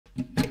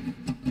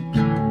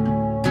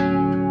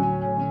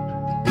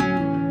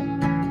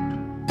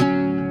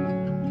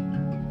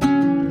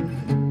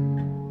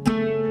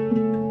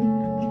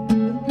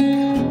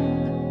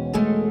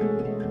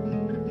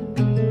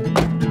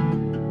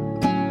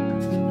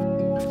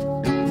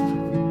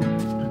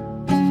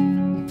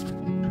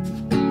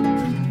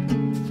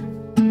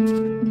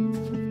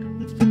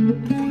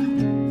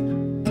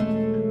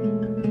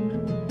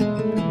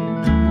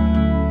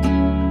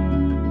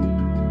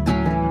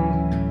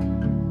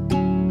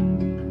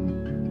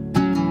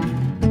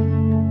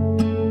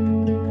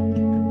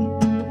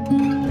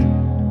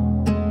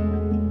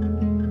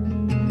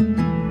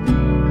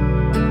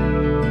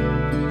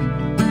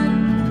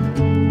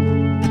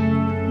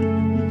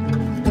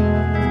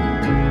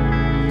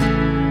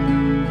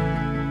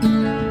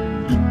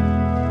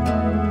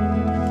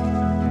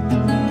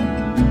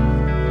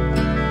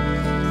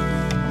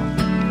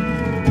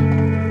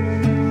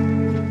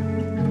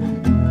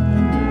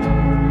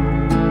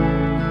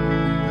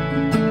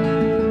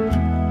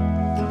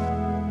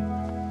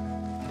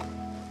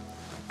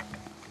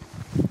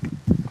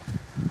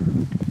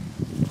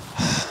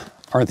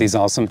Aren't these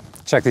awesome?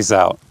 Check these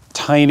out.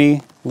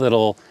 Tiny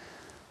little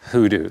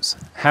hoodoos.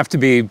 Have to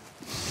be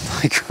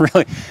like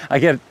really, I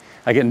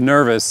get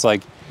nervous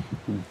like,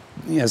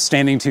 you know,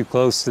 standing too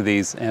close to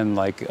these and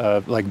like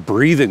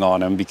breathing on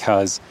them,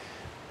 because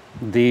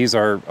these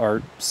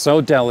are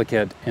so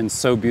delicate and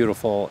so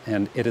beautiful,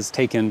 and it has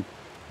taken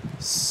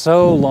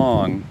so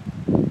long,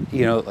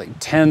 you know, like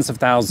tens of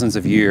thousands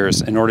of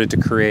years in order to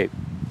create,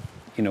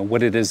 you know,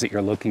 what it is that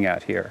you're looking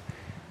at here.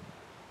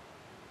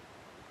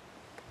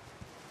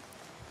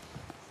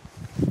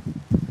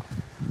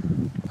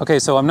 Okay,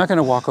 so I'm not going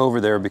to walk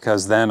over there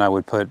because then I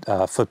would put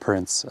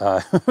footprints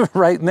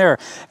right in there,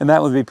 and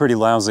that would be pretty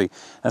lousy.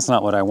 That's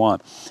not what I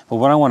want. But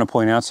what I want to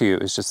point out to you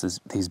is just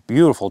these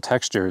beautiful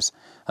textures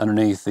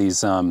underneath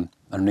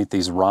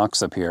these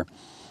rocks up here.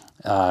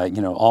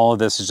 You know, all of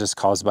this is just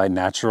caused by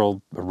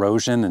natural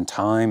erosion and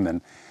time,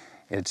 and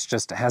it's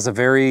just has a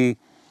very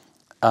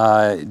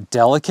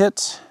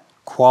delicate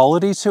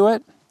quality to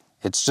it.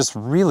 It's just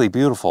really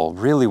beautiful,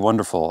 really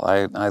wonderful.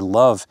 I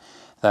love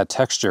that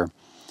texture.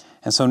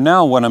 And so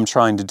now what I'm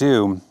trying to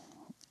do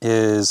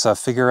is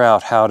figure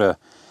out how to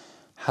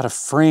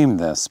frame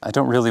this. I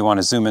don't really want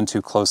to zoom in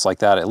too close like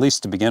that, at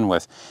least to begin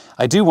with.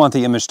 I do want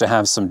the image to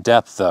have some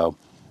depth though,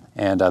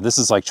 and this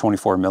is like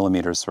 24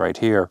 millimeters right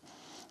here.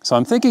 So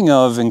I'm thinking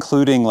of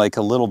including like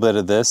a little bit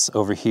of this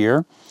over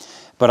here,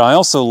 but I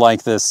also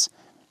like this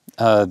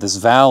this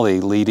valley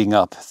leading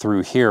up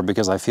through here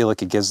because I feel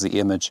like it gives the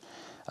image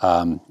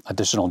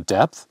additional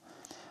depth.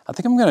 I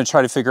think I'm going to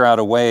try to figure out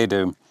a way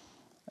to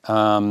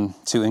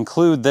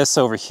include this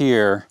over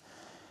here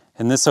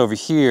and this over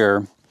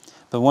here.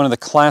 But one of the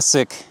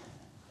classic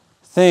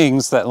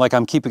things that like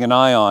I'm keeping an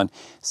eye on,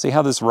 see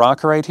how this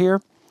rock right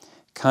here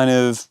kind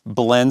of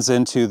blends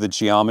into the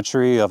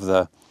geometry of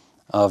the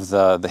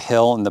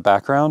hill in the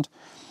background.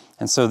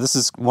 And so this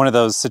is one of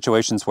those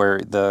situations where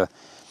the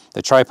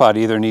tripod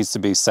either needs to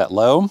be set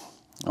low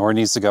or it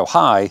needs to go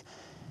high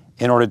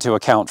in order to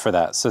account for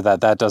that, so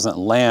that that doesn't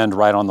land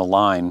right on the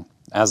line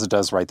as it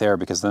does right there,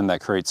 because then that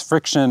creates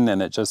friction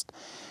and it just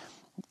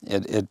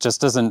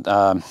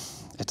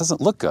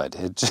doesn't look good.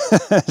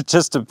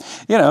 Just to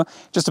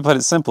put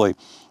it simply.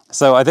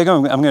 So I think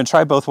I'm going to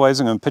try both ways.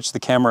 I'm going to pitch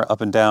the camera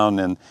up and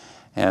down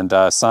and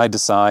side to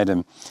side,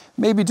 and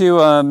maybe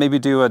do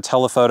a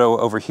telephoto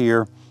over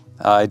here.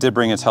 I did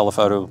bring a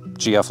telephoto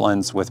GF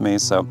lens with me,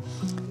 so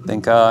I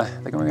think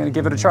we're going to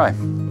give it a try.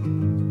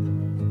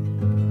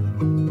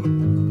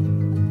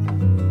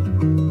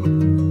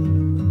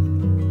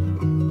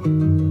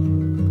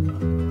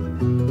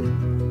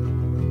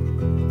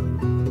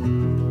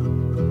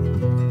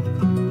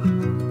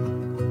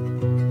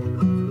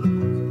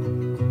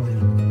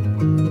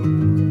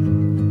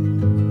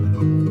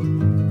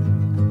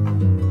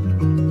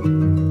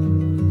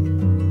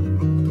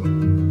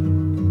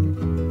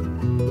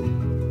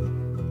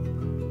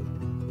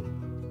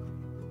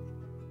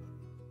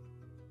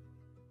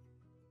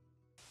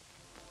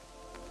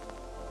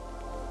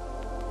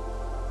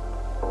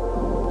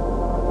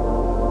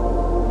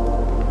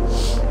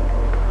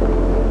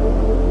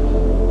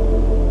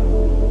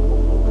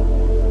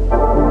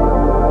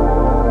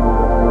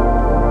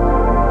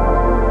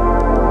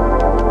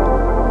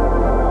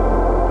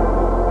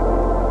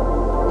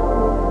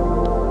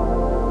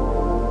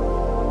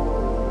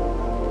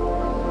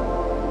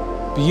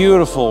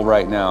 Beautiful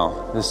right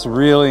now. This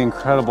really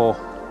incredible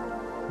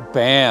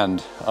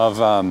band of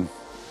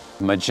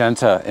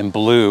magenta and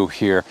blue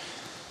here.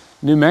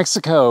 New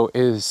Mexico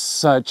is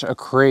such a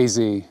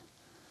crazy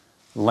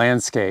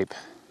landscape.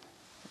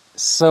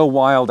 So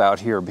wild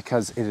out here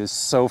because it is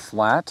so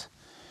flat,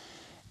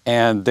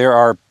 and there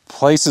are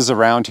places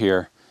around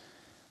here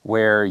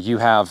where you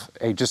have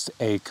just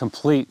a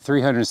complete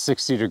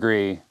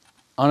 360-degree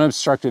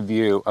unobstructed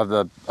view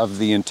of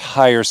the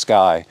entire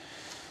sky.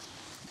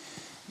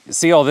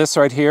 See all this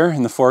right here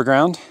in the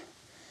foreground?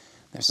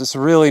 There's this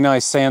really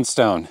nice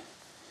sandstone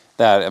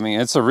that, I mean,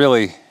 it's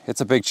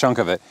a big chunk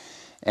of it.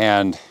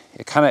 And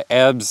it kind of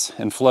ebbs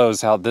and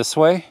flows out this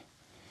way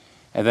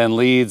and then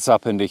leads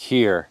up into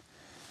here.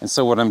 And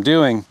so what I'm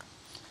doing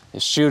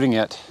is shooting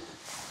it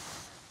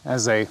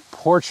as a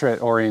portrait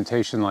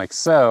orientation like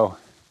so.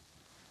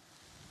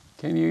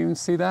 Can you even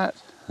see that?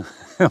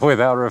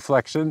 Without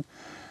reflection?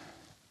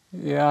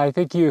 Yeah, I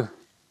think you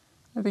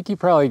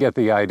probably get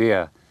the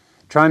idea.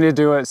 Trying to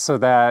do it so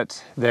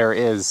that there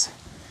is,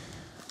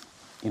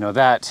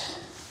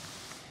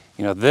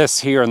 this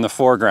here in the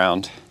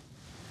foreground,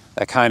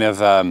 that kind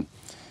of, and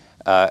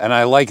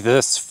I like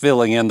this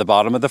filling in the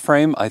bottom of the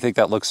frame. I think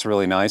that looks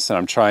really nice, and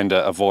I'm trying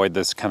to avoid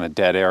this kind of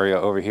dead area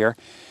over here.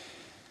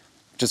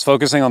 Just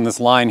focusing on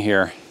this line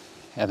here,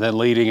 and then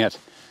leading it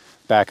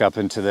back up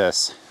into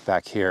this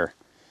back here.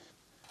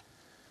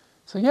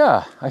 So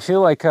yeah, I feel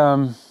like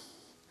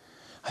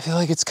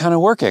it's kind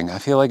of working. I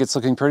feel like it's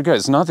looking pretty good.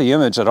 It's not the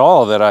image at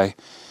all that I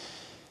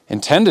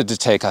intended to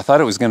take. I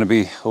thought it was going to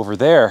be over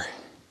there,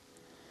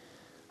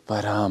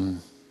 but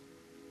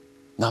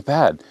not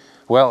bad.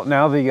 Well,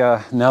 now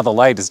the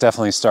light is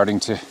definitely starting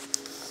to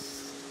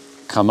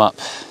come up.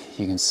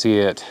 You can see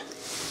it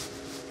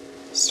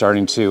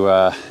starting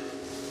to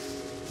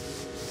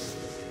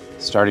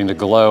starting to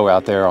glow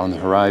out there on the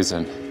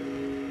horizon.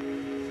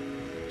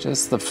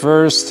 Just the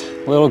first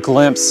little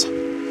glimpse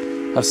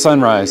of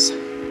sunrise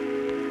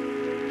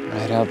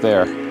right out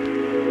there.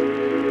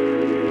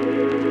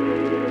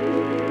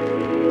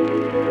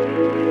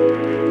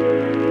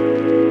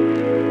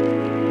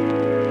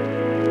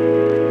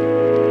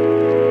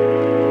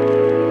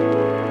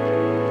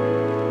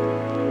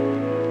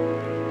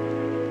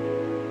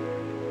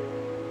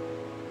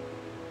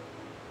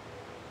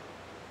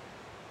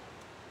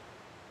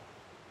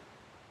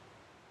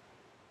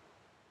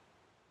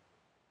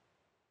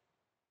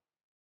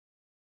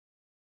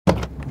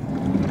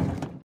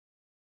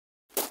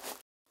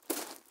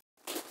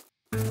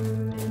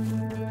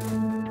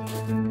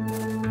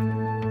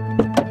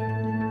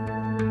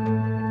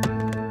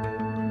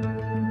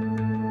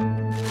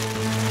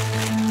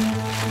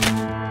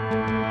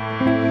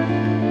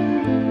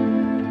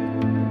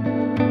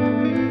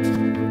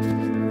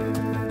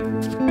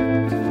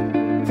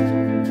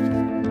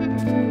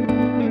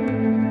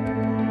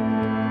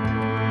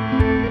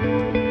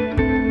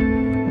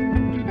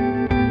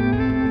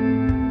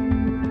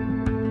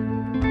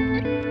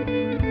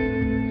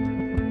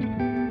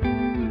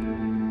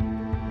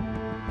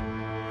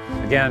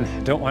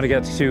 Again, don't want to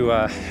get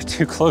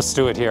too close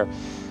to it here,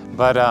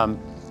 but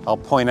I'll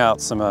point out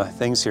some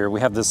things here.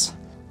 We have this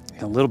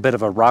little bit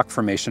of a rock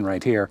formation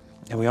right here,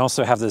 and we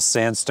also have this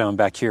sandstone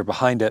back here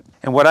behind it.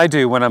 And what I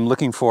do when I'm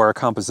looking for a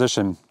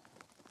composition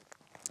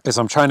is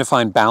I'm trying to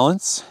find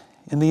balance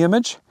in the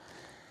image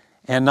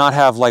and not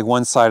have like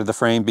one side of the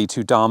frame be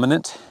too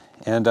dominant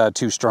and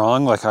too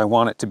strong. Like I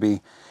want it to be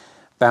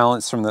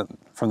balanced from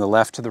the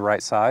left to the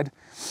right side.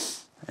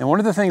 And one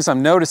of the things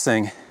I'm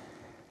noticing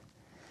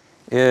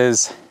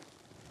is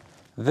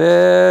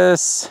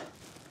this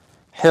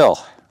hill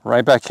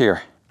right back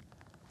here.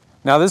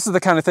 Now this is the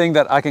kind of thing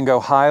that I can go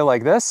high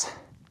like this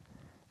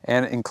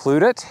and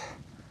include it,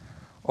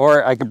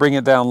 or I can bring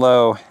it down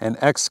low and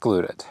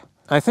exclude it.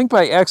 I think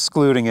by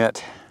excluding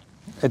it,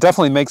 it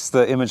definitely makes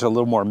the image a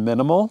little more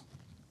minimal,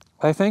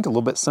 I think, a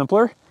little bit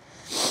simpler.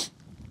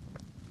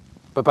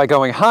 But by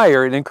going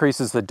higher, it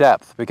increases the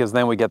depth because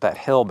then we get that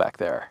hill back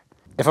there.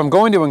 If I'm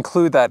going to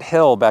include that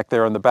hill back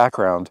there in the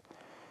background,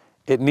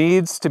 it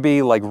needs to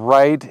be like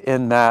right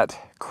in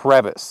that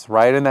crevice,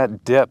 right in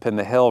that dip in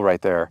the hill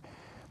right there.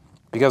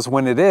 Because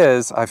when it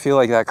is, I feel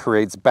like that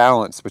creates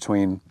balance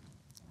between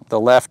the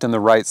left and the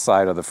right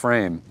side of the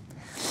frame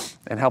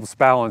and helps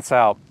balance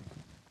out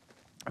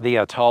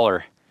the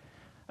taller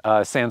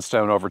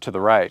sandstone over to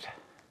the right.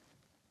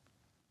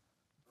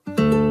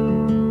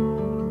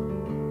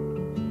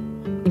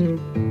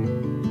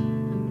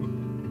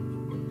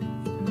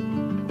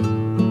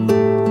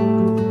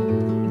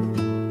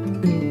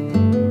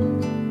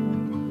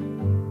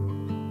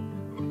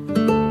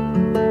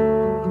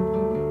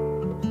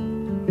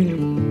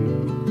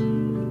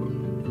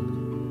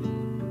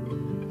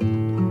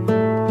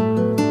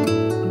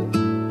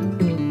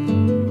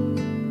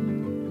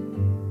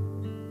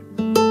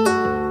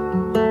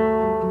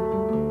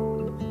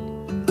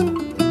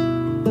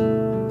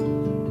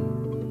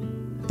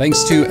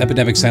 Thanks to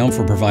Epidemic Sound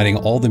for providing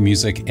all the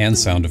music and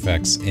sound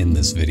effects in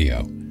this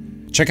video.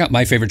 Check out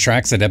my favorite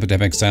tracks at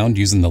Epidemic Sound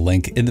using the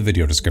link in the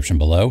video description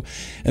below.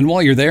 And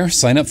while you're there,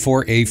 sign up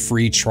for a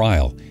free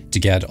trial to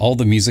get all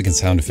the music and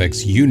sound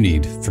effects you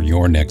need for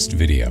your next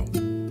video.